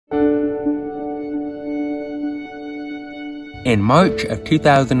In March of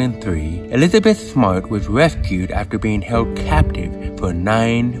 2003, Elizabeth Smart was rescued after being held captive for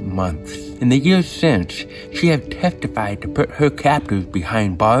 9 months. In the years since, she has testified to put her captors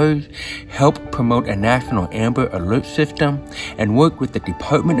behind bars, helped promote a national Amber Alert system, and worked with the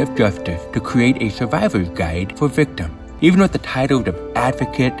Department of Justice to create a survivor's guide for victims. Even with the titles of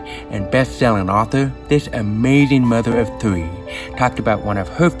advocate and best-selling author, this amazing mother of 3 talked about one of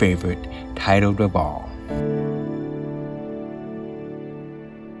her favorite titles of all.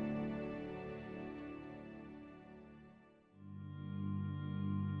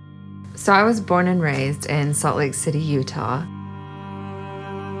 So I was born and raised in Salt Lake City, Utah.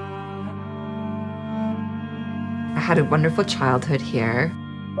 I had a wonderful childhood here.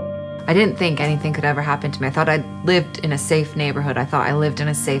 I didn't think anything could ever happen to me. I thought I lived in a safe neighborhood. I thought I lived in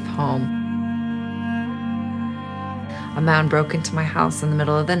a safe home. A man broke into my house in the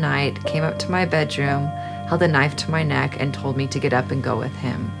middle of the night, came up to my bedroom, held a knife to my neck, and told me to get up and go with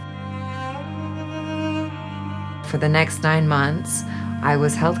him. For the next 9 months, I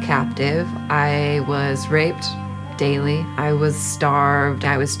was held captive. I was raped daily. I was starved.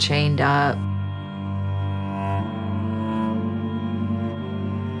 I was chained up.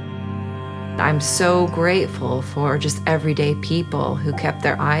 I'm so grateful for just everyday people who kept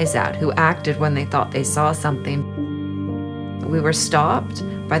their eyes out, who acted when they thought they saw something. We were stopped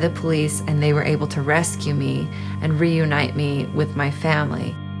by the police and they were able to rescue me and reunite me with my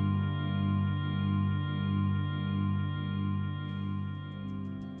family.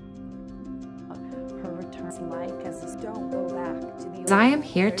 I am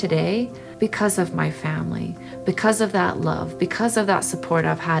here today because of my family, because of that love, because of that support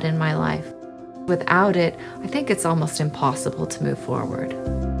I've had in my life. Without it, I think it's almost impossible to move forward.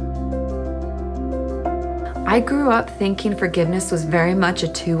 I grew up thinking forgiveness was very much a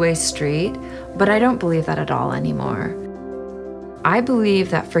two-way street, but I don't believe that at all anymore. I believe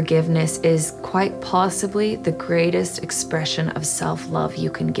that forgiveness is quite possibly the greatest expression of self-love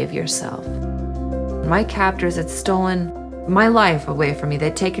you can give yourself. My captors had stolen my life away from me.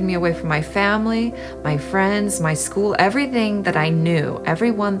 They'd taken me away from my family, my friends, my school, everything that I knew,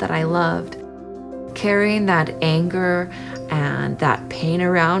 everyone that I loved. Carrying that anger and that pain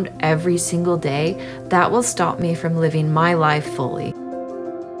around every single day, that will stop me from living my life fully.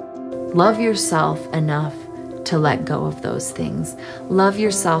 Love yourself enough to let go of those things. Love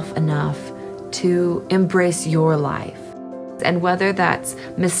yourself enough to embrace your life. And whether that's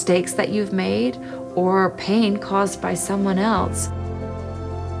mistakes that you've made or pain caused by someone else,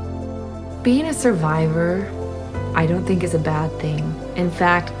 being a survivor, I don't think is a bad thing. In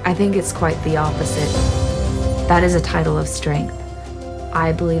fact, I think it's quite the opposite. That is a title of strength.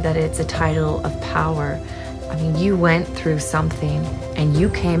 I believe that it's a title of power. I mean, you went through something and you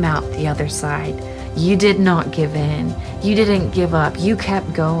came out the other side. You did not give in. You didn't give up. You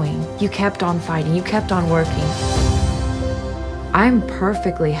kept going. You kept on fighting. You kept on working. I'm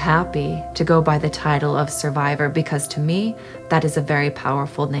perfectly happy to go by the title of survivor because to me, that is a very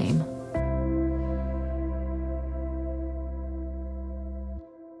powerful name.